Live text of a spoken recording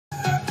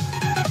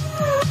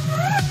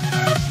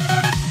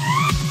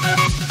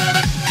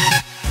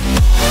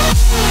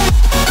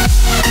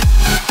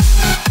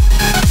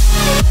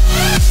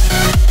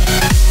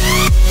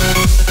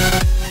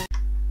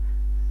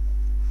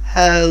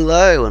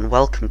Hello and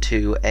welcome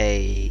to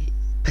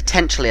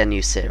potentially a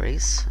new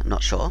series, I'm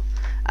not sure.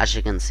 As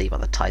you can see by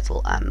the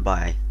title and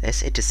by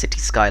this, it is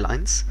Cities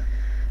Skylines.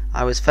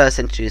 I was first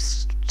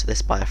introduced to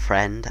this by a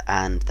friend,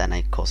 and then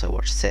of course I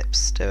watched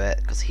Sips do it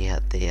because he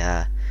had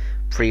the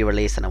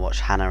pre-release, and I watched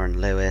Hannah and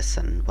Lewis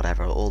and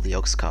whatever, all the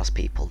Yogscast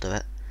people do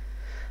it.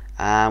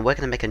 We're going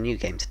to make a new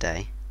game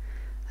today.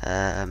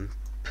 If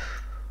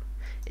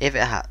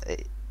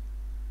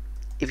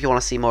you want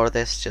to see more of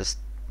this, just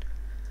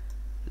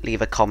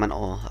leave a comment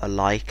or a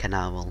like and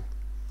I will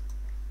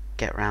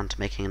get around to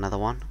making another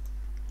one.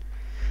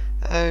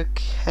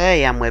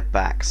 Okay, and we're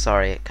back.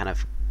 Sorry, it kind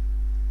of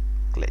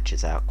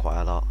glitches out quite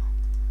a lot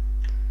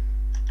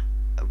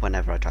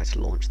whenever I try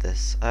to launch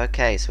this.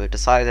 Okay, so we've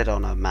decided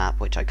on a map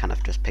which I kind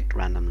of just picked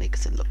randomly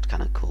because it looked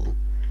kind of cool.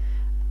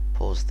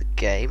 Pause the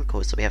game.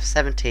 Cool, so we have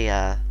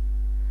 70,000,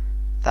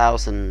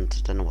 I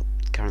don't know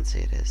what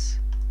currency it is.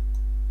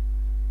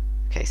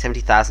 Okay,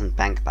 70,000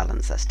 bank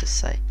balance, let's just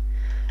say.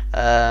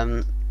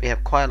 We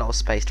have quite a lot of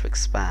space to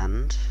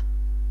expand.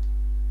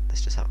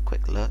 Let's just have a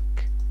quick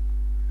look.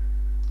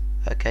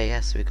 Okay,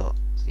 yes, we got,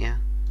 yeah,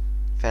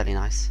 fairly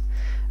nice.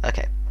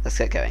 Okay, let's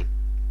get going.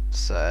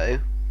 So,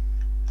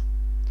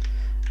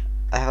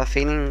 I have a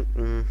feeling,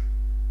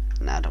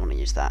 no, I don't want to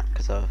use that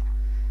because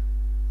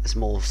there's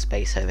more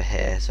space over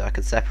here, so I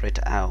can separate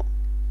it out.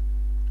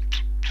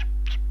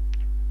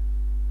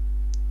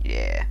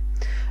 Yeah.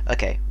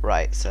 Okay,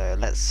 right, so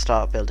let's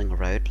start building a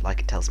road like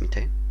it tells me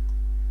to.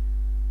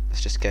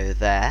 Let's just go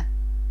there,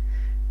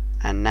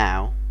 and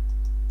now,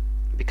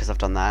 because I've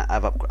done that,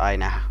 I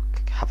now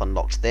have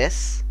unlocked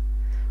this,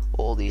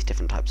 all these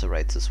different types of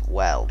roads as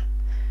well.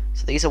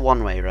 So these are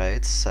one-way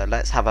roads, so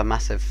let's have a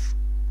massive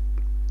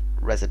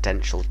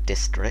residential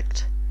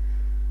district.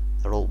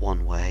 They're all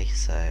one-way,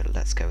 so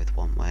let's go with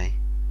one-way.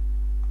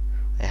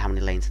 Wait, how many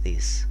lanes are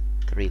these?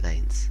 3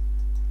 lanes.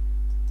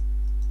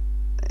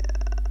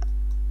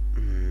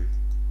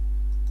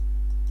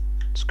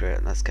 Screw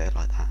it, let's go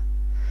like that.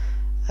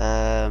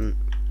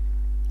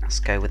 Let's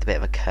go with a bit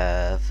of a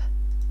curve.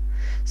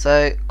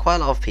 So quite a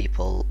lot of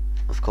people,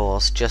 of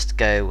course, just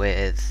go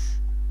with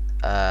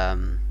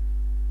a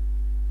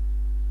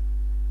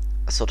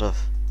sort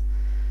of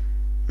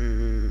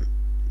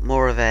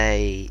more of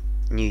a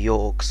New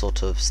York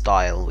sort of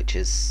style, which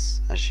is,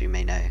 as you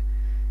may know,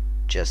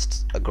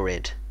 just a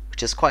grid,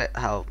 which is quite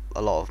how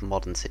a lot of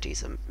modern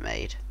cities are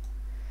made.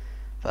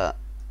 But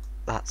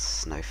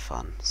that's no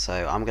fun.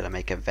 So I'm going to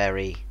make a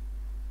very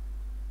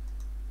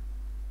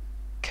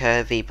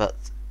curvy, but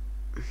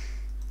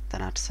don't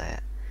know how to say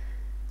it.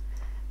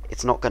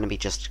 It's not going to be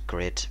just a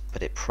grid,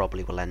 but it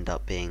probably will end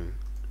up being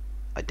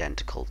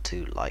identical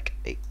to like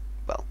a,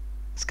 well,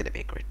 it's going to be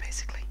a grid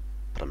basically,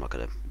 but I'm not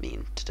going to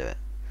mean to do it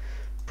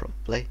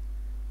probably.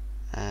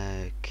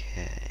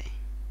 Okay,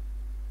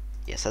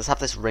 yes, let's have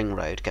this ring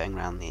road going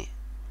around the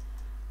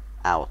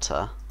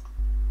outer.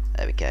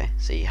 There we go.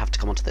 So you have to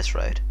come onto this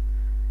road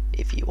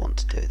if you want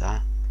to do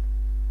that,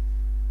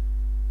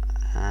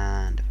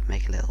 and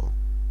make a little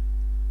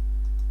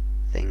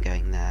thing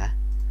going there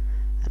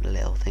and a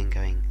little thing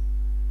going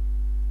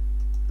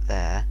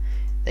there.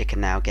 They can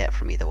now get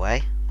from either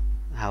way,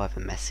 however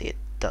messy it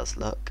does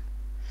look.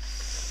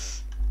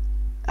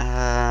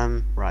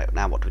 Right,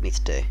 now what do we need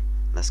to do?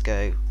 Let's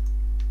go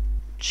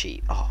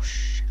cheap. Oh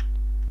shit.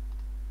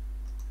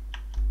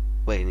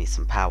 We need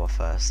some power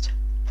first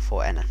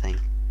before anything.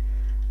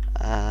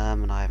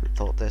 And I haven't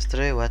thought this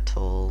through at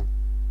all.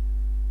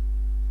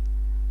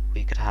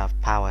 We could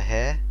have power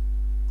here.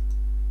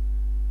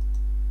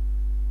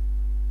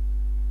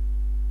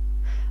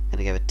 I'm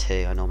going to go with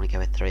 2, I normally go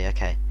with 3,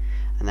 okay.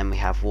 And then we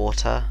have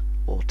water.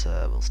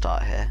 Water will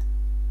start here.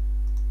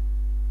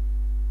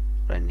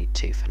 We only need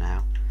 2 for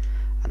now.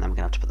 And then we're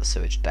going to have to put the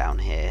sewage down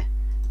here,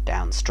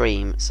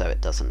 downstream, so it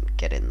doesn't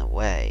get in the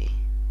way.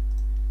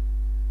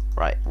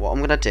 Right, what I'm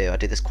going to do, I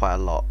do this quite a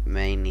lot,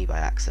 mainly by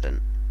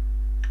accident.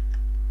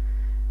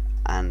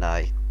 And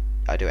I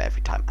do it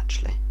every time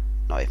actually.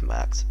 Not even by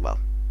accident, well,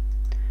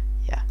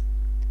 yeah.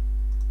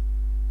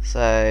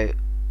 So,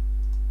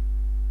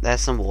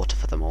 there's some water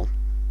for them all.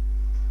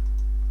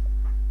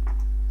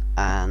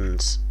 And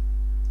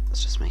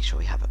let's just make sure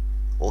we have it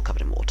all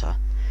covered in water.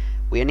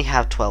 We only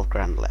have 12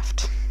 grand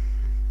left.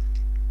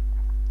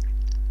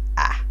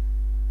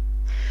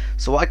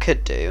 So what I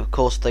could do, of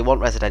course they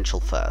want residential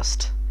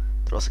first.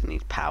 They're also going to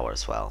need power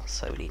as well,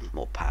 so we need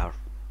more power,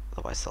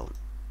 otherwise they'll...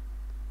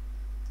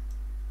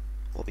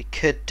 What we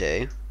could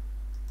do,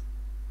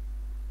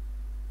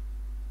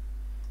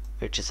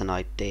 which is an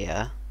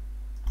idea,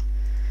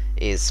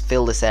 is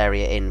fill this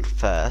area in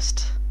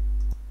first.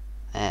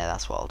 Yeah,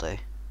 that's what I'll do.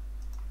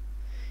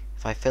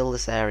 If I fill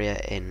this area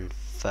in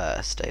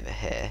first over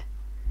here,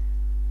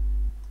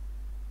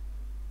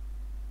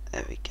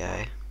 there we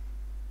go.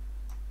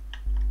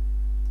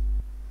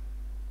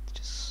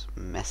 Just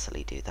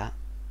messily do that.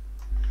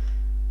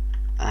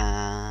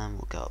 And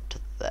we'll go up to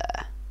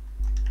there.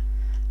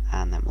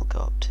 And then we'll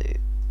go up to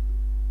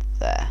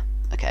there.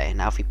 Okay,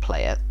 now if we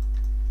play it,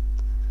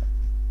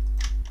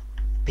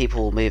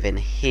 people will move in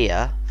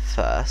here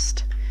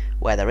first,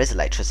 where there is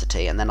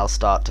electricity, and then I'll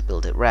start to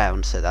build it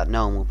round so that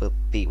no one will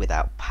be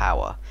without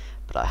power.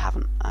 But I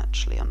haven't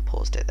actually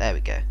unpaused it. There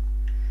we go.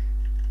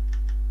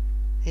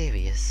 Here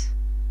he is.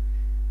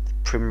 The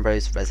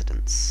Primrose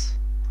Residence.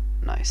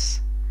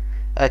 Nice.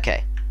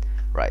 Okay.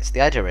 Right, so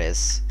the idea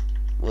is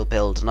we'll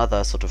build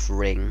another sort of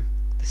ring.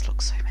 This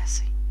looks so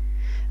messy.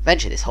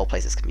 Eventually this whole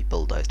place is going to be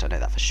bulldozed, I know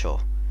that for sure.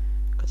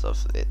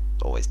 Because it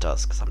always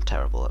does, because I'm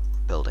terrible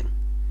at building.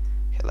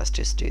 Okay, let's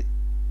just do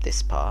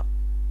this part.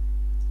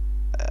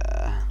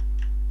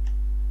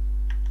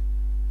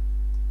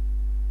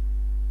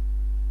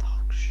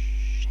 Oh,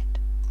 shit.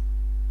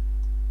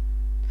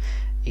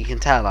 You can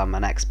tell I'm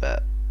an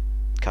expert,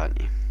 can't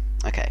you?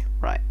 Okay,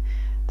 right.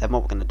 Then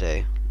what we're going to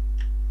do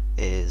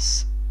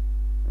is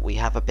we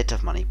have a bit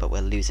of money, but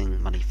we're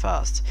losing money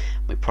fast.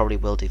 We probably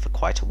will do for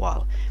quite a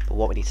while. But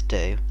what we need to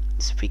do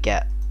is if we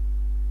get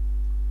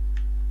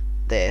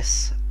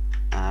this,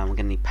 we're going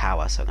to need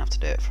power, so I'm going to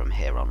have to do it from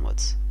here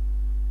onwards.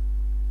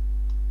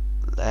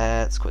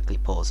 Let's quickly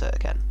pause it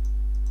again.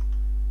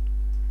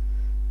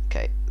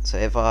 Okay, so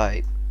if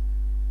I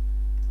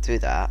do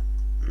that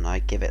and I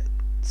give it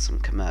some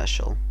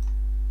commercial,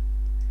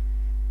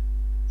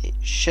 it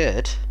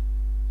should,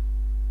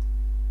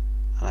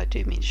 and I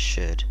do mean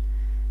should,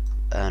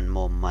 earn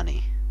more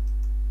money.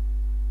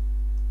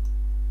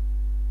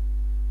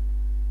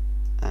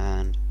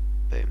 And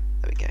boom,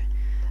 there we go.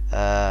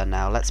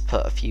 Now let's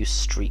put a few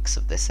streaks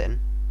of this in,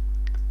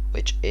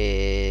 which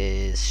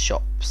is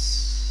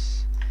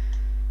shops.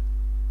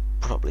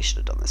 Probably should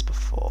have done this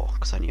before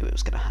because I knew it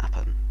was going to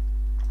happen.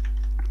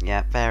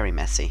 Yeah, very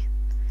messy.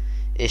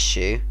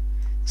 Issue,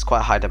 there's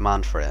quite a high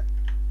demand for it,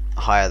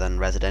 higher than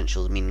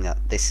residential, meaning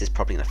that this is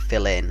probably going to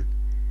fill in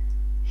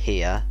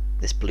here.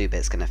 This blue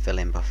bit's going to fill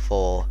in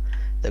before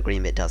the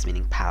green bit does,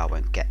 meaning power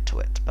won't get to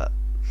it, but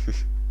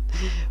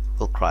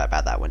we'll cry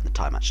about that when the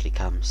time actually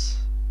comes.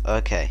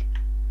 Okay,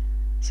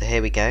 so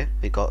here we go.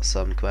 We've got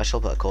some commercial,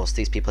 but of course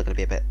these people are going to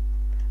be a bit,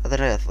 I don't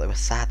know, I thought they were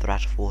sad they're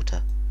out of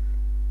water.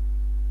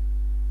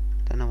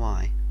 Don't know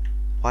why.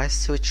 Why is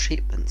sewage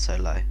treatment so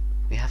low?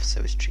 We have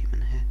sewage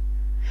treatment here.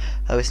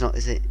 Oh, it's not,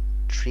 is it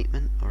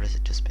treatment, or is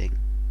it just being,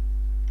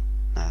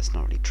 no, it's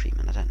not really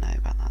treatment, I don't know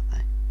about that though.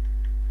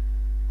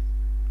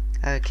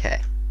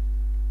 Okay,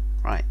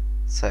 right,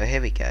 so here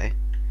we go.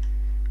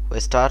 We're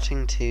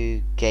starting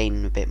to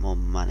gain a bit more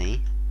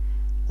money.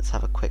 Let's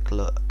have a quick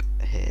look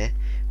here.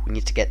 We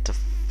need to get to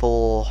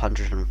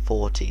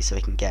 440 so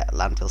we can get a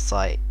landfill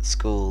site,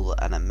 school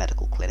and a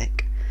medical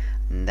clinic.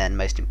 And then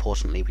most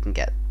importantly we can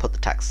put the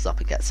taxes up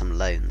and get some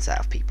loans out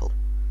of people.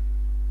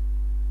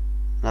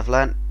 And I've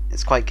learnt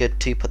it's quite good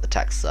to put the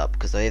taxes up,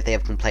 because if they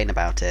ever complain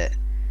about it,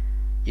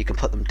 you can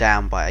put them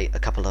down by a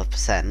couple of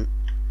 %,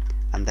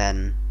 and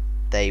then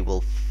they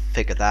will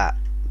figure that,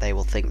 they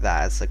will think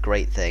that as a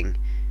great thing,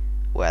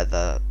 where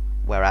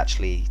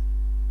actually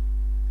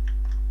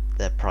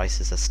their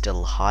prices are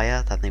still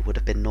higher than they would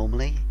have been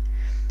normally.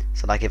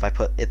 So like if I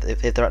put,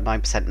 if they're at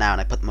 9% now and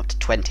I put them up to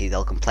 20,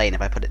 they'll complain.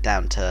 If I put it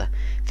down to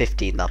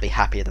 15, they'll be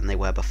happier than they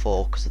were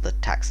before because the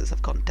taxes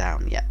have gone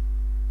down. Yet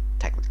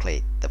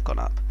technically they've gone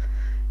up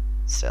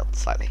still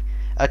slightly.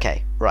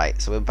 Okay,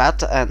 right, so we're about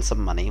to earn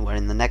some money. We're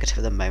in the negative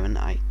at the moment.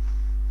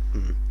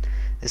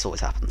 This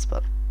always happens,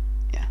 but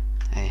yeah,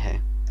 hey ho.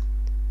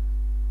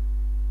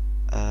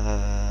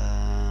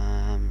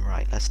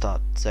 Right, let's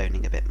start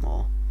zoning a bit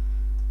more.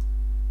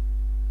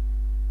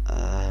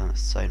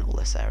 Let's zone all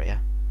this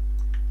area,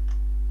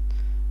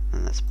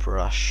 and let's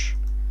brush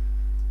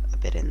a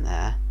bit in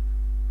there,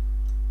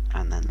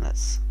 and then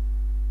let's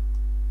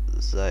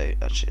zone,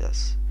 actually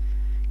let's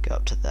go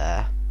up to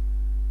there.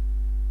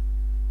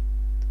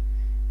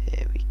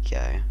 Here we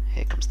go,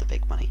 here comes the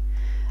big money,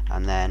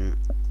 and then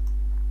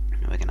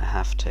we're gonna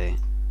have to,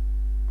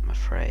 I'm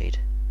afraid,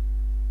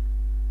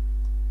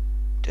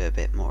 do a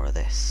bit more of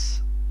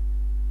this.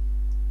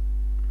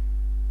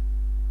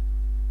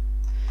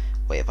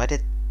 Wait, if I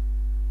did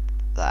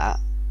that,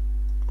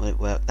 would it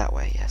work that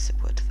way? Yes, it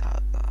would.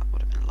 That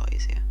would have been a lot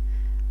easier.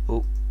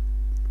 Oh,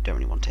 don't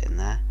really want it in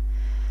there.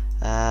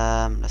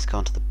 Let's go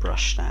on to the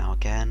brush now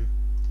again.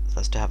 So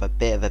let's have a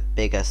bit of a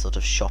bigger sort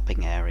of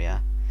shopping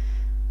area.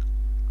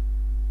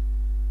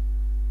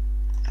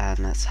 And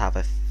let's have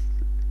a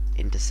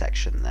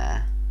intersection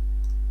there.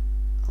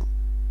 Oh.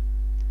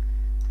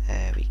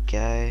 There we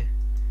go.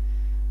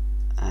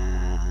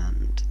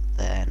 And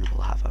then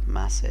we'll have a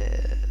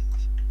massive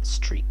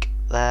streak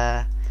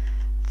there,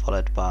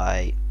 followed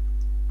by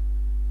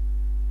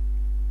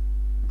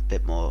a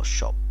bit more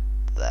shop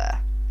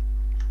there,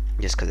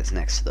 just because it's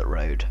next to the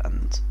road.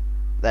 And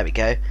there we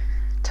go,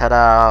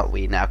 ta-da,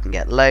 we now can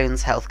get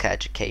loans, healthcare,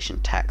 education,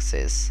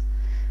 taxes,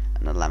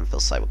 and a landfill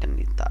site. We're going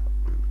to need that.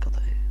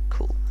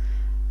 Cool.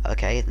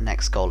 Okay, the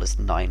next goal is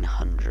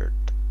 900.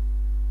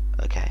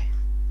 Okay,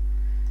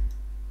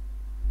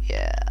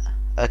 yeah,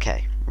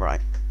 okay,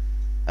 right,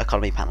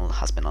 economy panel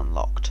has been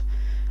unlocked.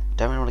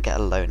 Don't really want to get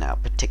a loan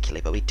out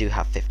particularly, but we do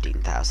have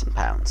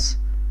 £15,000.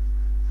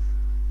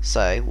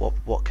 So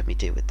what can we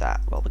do with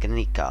that? Well, we're going to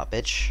need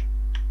garbage.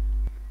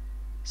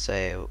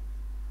 So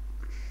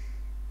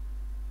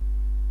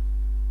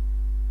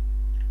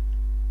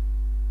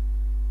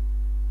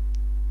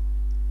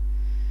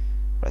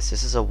Right, so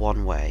this is a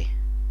one-way.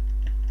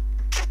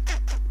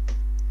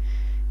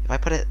 If I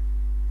put it...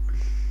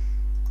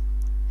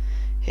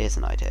 Here's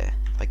an idea.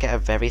 If I get a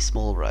very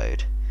small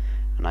road,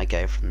 and I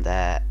go from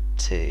there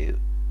to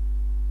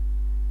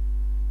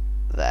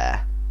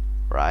there,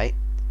 right?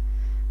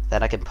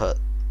 Then I can put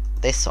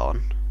this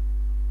on.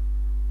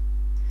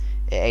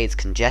 It aids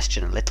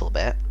congestion a little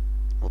bit.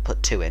 We'll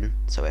put 2 in,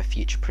 so we're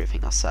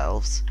future-proofing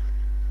ourselves.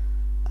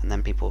 And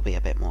then people will be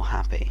a bit more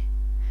happy.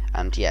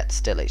 And yet,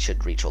 still, it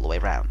should reach all the way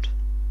round.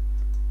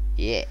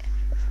 Yeah.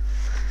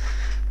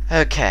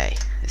 Okay,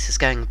 this is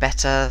going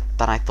better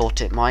than I thought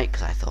it might,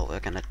 because I thought we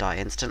were going to die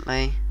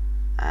instantly.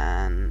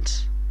 And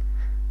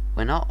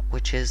we're not,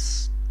 which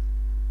is,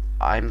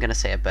 I'm going to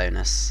say, a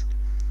bonus.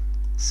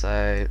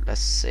 So,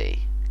 let's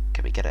see.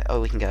 Can we get it?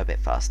 Oh, we can go a bit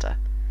faster.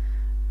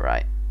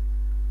 Right.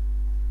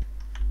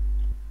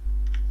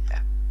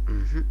 Yeah.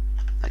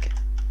 Okay.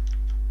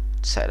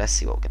 So, let's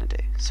see what we're going to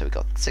do. So, we've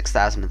got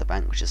 6,000 in the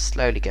bank, which is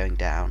slowly going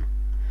down.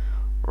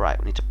 Right,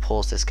 we need to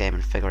pause this game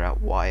and figure out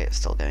why it's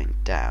still going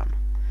down.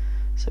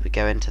 So we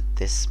go into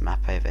this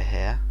map over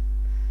here.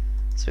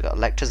 So we've got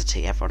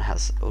electricity, everyone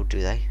has... Oh, do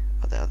they?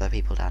 Are there other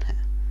people down here?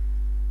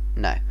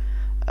 No.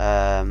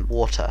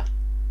 Water.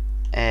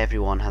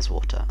 Everyone has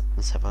water.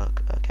 Let's have a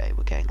look. Okay,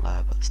 we're getting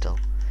lower, but still.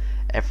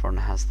 Everyone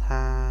has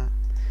that.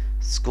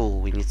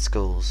 School, we need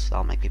schools.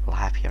 That'll make people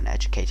happier and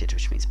educated,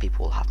 which means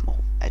people will have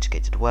more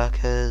educated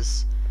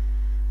workers.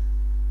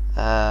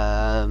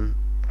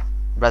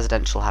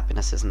 Residential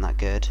happiness isn't that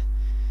good.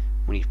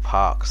 We need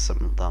parks,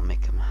 they'll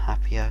make them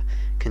happier.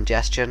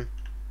 Congestion,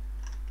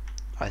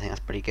 I think that's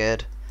pretty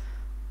good.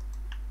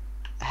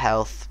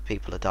 Health,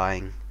 people are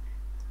dying.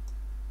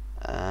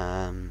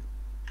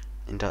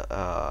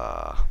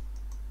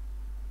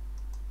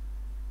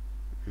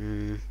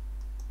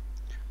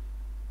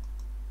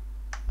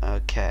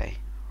 Okay,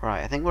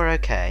 right, I think we're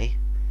okay,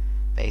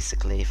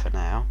 basically, for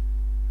now.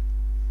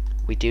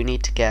 We do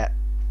need to get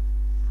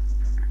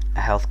a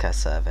healthcare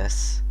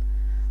service,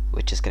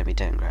 which is going to be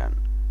doing ground.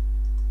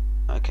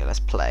 Okay, let's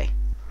play,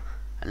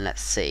 and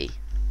let's see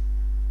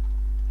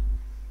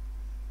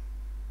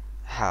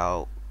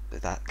how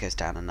that goes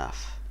down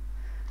enough.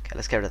 Okay,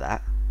 let's get rid of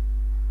that.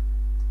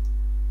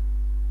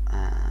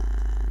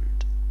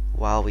 And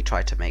while we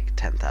try to make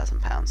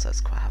 £10,000,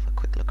 let's have a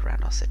quick look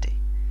around our city.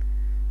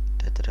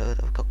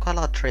 We've got quite a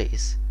lot of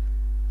trees.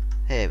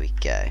 Here we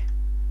go.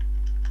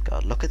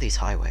 God, look at these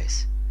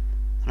highways.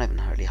 They're not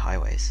even really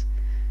highways.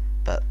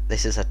 But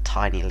this is a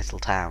tiny little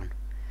town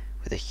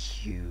with a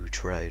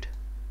huge road.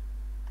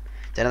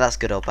 Don't know if that's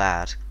good or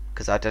bad,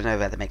 because I don't know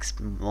whether it makes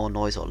more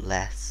noise or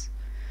less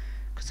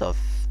because of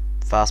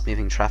fast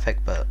moving traffic,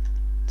 but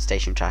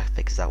station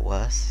traffic, is that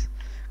worse?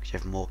 Because you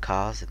have more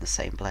cars in the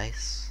same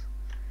place?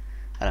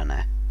 I don't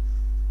know.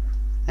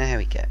 There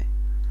we go.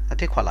 I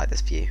do quite like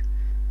this view.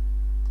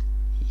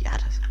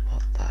 Yadas,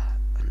 what the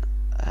on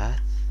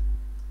earth?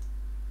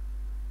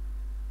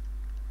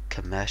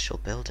 Commercial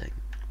building.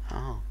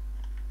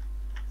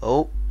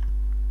 Oh,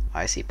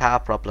 I see power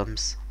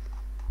problems.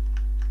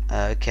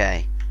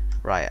 Okay,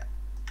 right.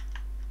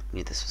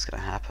 Knew this was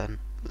going to happen.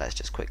 Let's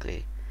just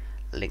quickly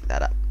link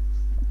that up.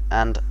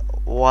 And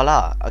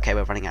voila. Okay,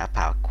 we're running out of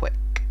power quick.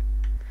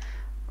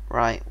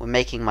 Right, we're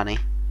making money.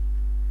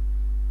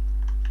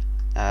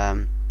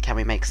 Can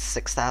we make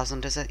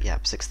 6,000, is it?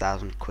 Yep,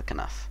 6,000 quick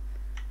enough.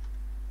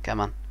 Come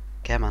on,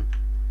 come on,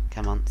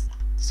 come on.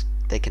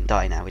 They can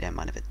die now, we don't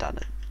mind if it's done.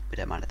 We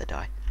don't mind if they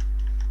die.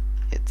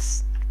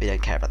 We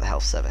don't care about the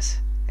health service.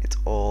 It's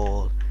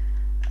all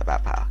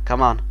about power.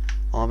 Come on,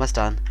 almost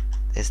done.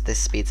 This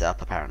speeds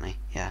up apparently,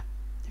 yeah.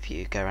 If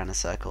you go around in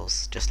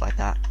circles just like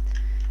that,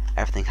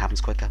 everything happens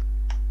quicker.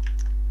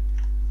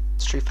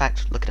 It's a true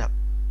fact, look it up.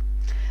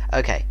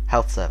 Okay,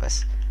 health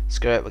service.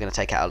 Screw it, we're going to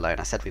take out a loan.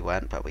 I said we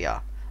weren't, but we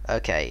are.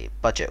 Okay,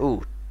 budget.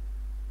 Ooh.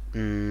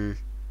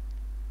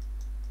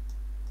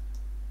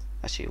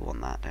 Actually, we want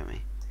that, don't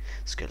we?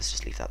 Screw it, let's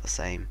just leave that the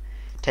same.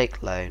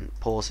 Take loan,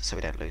 pause it so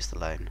we don't lose the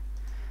loan.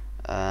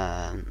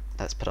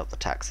 Let's put up the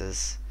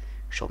taxes,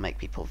 which will make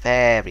people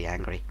very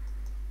angry.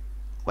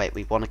 Wait,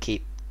 we want to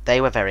keep... They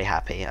were very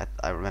happy.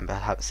 I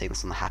remember seeing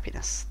this on the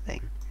happiness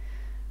thing.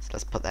 So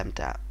let's put them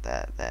down.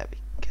 There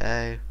we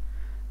go.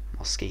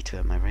 Mosquito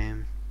in my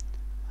room.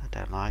 I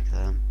don't like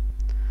them.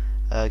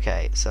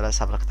 Okay, so let's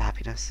have a look at the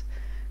happiness.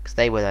 Because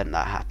they weren't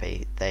that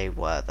happy. They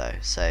were, though.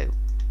 So,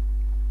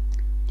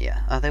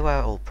 yeah. They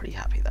were all pretty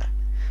happy,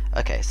 though.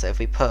 Okay, so if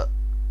we put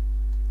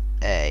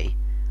a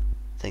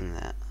thing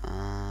there...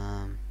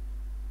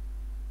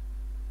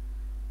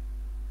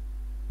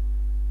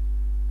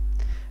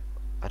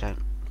 I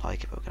don't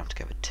like it, but we're going to have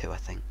to go with 2, I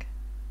think.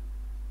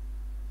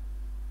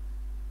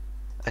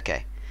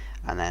 Okay,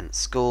 and then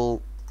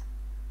school...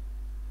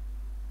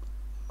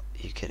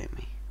 Are you kidding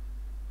me?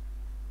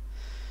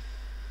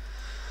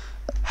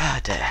 Ah,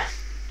 dear.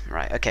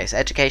 Right, okay, so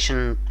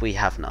education, we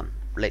have none.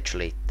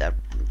 Literally, they're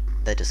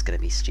just going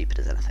to be stupid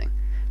as anything.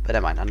 But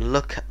never mind, and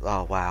look at...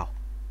 Oh, wow.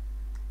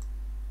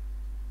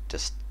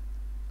 Just...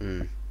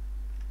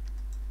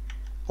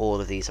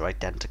 All of these are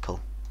identical,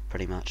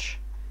 pretty much.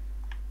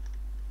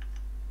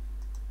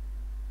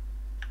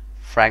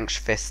 Frank's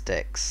fish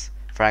sticks.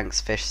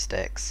 Frank's fish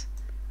sticks.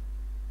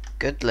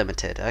 Good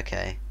limited.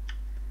 Okay.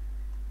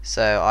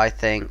 So I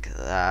think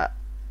that.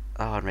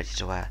 Oh, I'm ready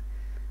to wear.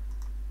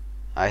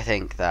 I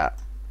think that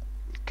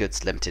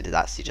Goods Limited is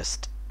actually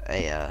just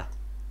a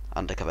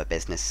undercover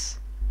business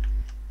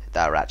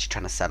that are actually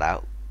trying to sell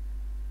out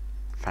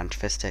French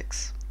fish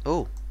sticks.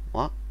 Ooh,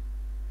 what?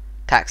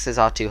 Taxes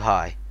are too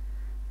high.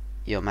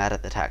 You're mad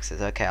at the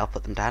taxes. Okay, I'll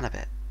put them down a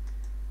bit.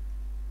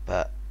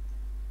 But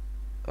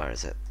where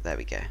is it? There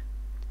we go.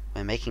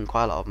 We're making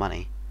quite a lot of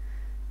money.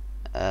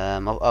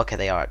 Okay,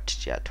 they are at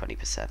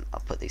 20%. I'll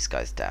put these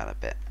guys down a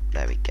bit.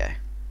 There we go.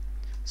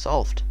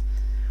 Solved.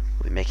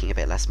 We're making a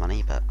bit less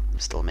money, but we're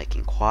still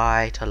making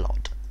quite a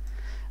lot.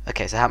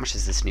 Okay, so how much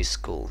is this new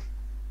school?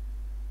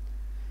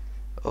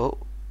 Oh,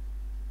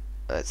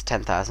 it's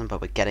 10,000, but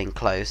we're getting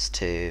close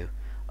to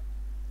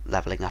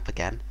leveling up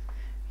again.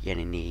 You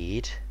only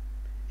need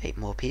 8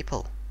 more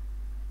people.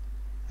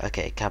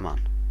 Okay, come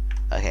on.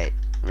 Okay,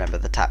 remember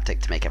the tactic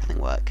to make everything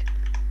work.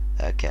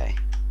 Okay,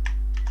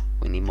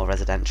 we need more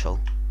residential.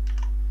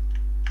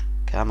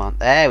 Come on,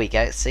 there we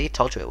go. See,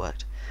 told you it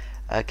worked.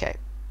 Okay,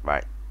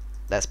 right.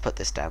 Let's put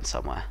this down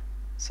somewhere.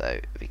 So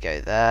if we go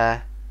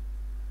there,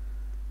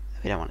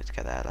 we don't want it to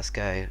go there. Let's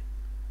go.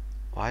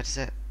 Why does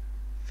it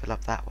fill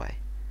up that way?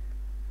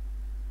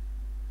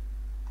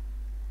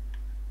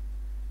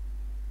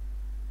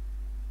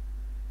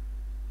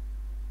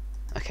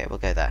 Okay, we'll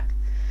go there.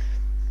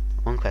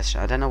 One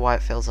question. I don't know why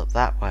it fills up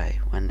that way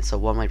when it's a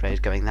one-way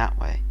road going that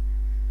way.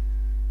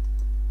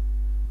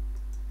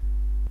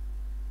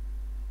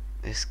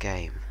 This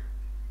game.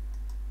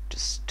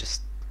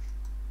 Just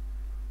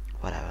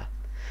whatever.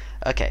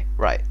 Okay,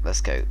 right,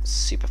 let's go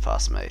super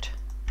fast mode.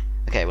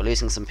 Okay, we're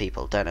losing some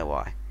people, don't know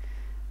why.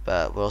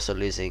 But we're also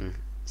losing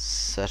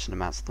certain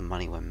amounts of the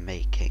money we're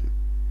making.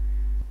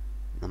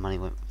 The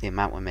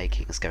amount we're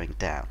making is going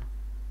down.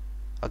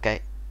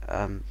 Okay,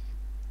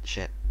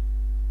 shit.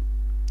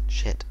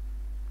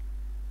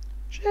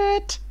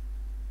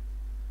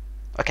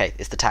 Okay,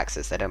 it's the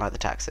taxes, they don't like the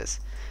taxes.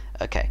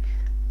 Okay,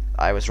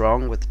 I was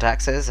wrong with the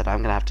taxes, and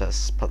I'm gonna have to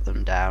put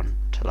them down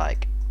to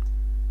like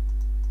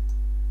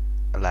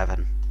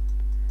 11,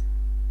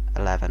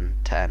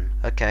 10.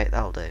 Okay,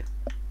 that'll do.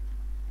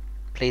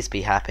 Please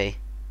be happy.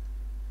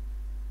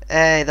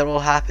 Hey, they're all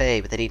happy,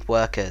 but they need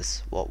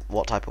workers.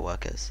 What type of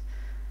workers?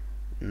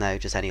 No,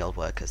 just any old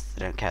workers.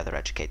 They don't care if they're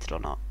educated or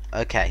not.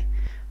 Okay,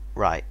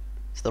 right.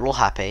 So they're all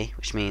happy,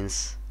 which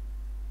means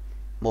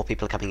more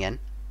people are coming in.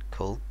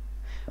 Cool.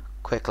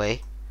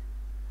 Quickly,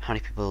 how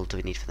many people do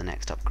we need for the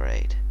next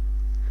upgrade?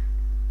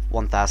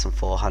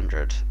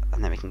 1,400,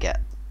 and then we can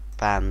get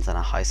bands and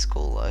a high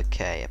school.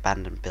 Okay,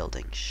 abandoned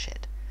building.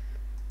 Shit.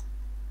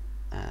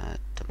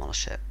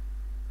 Demolish it.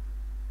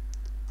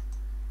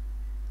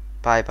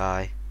 Bye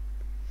bye.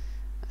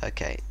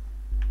 Okay,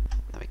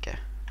 there we go.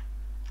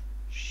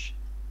 Shh.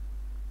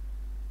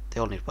 They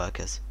all need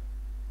workers.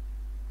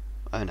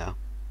 Oh no.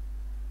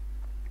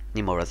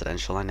 Need more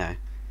residential, I know.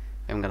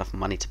 We haven't got enough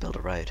money to build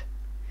a road.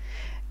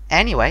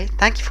 Anyway,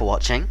 thank you for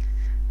watching.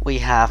 We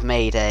have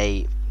made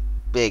a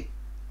big,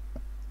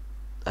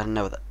 I don't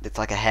know, it's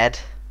like a head.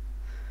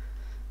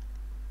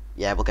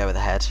 Yeah, we'll go with a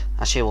head.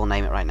 Actually, we'll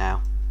name it right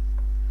now.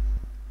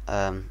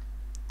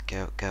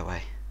 Go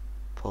away.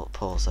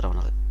 Pause, I don't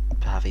want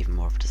to have even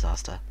more of a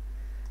disaster.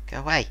 Go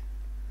away.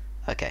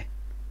 Okay.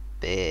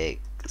 Big,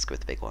 let's go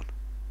with the big one.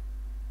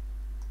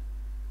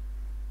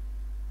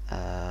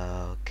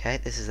 Okay,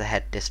 this is the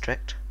head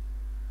district.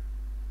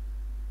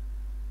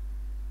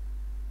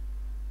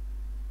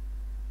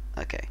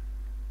 Okay.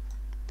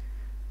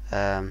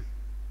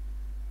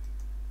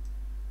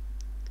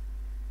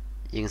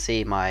 You can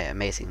see my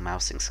amazing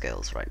mousing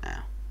skills right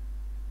now.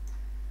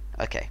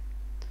 Okay.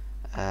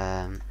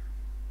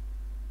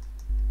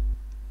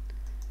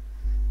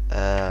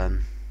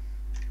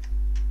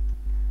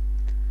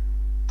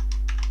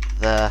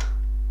 The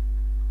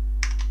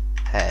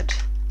head.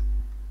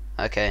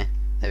 Okay,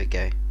 there we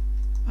go.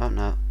 Oh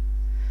no,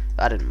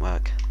 that didn't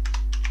work.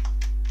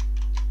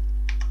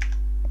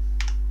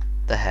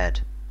 The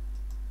head.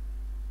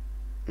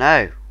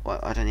 No, well,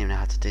 I don't even know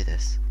how to do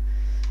this.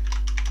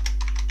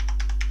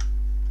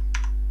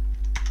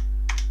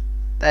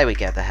 There we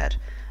go, the head.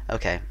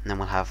 Okay, and then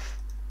we'll have...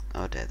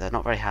 Oh dear, they're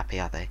not very happy,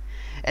 are they?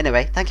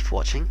 Anyway, thank you for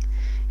watching.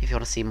 If you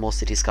want to see more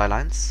Cities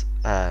Skylines,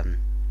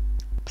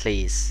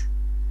 please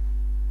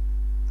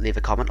leave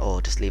a comment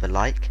or just leave a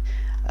like.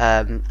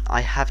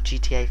 I have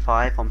GTA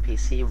 5 on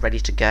PC ready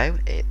to go.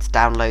 It's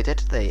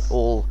downloaded.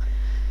 All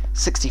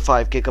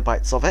 65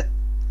 gigabytes of it.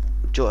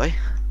 Joy.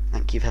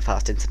 Thank you for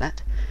fast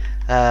internet.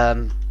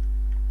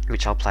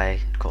 Which I'll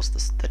play, of course,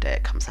 the day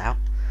it comes out.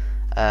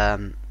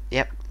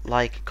 Yep,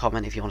 like,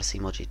 comment if you want to see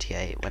more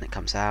GTA when it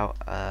comes out.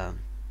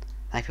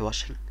 Thank you for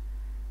watching.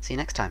 See you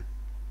next time.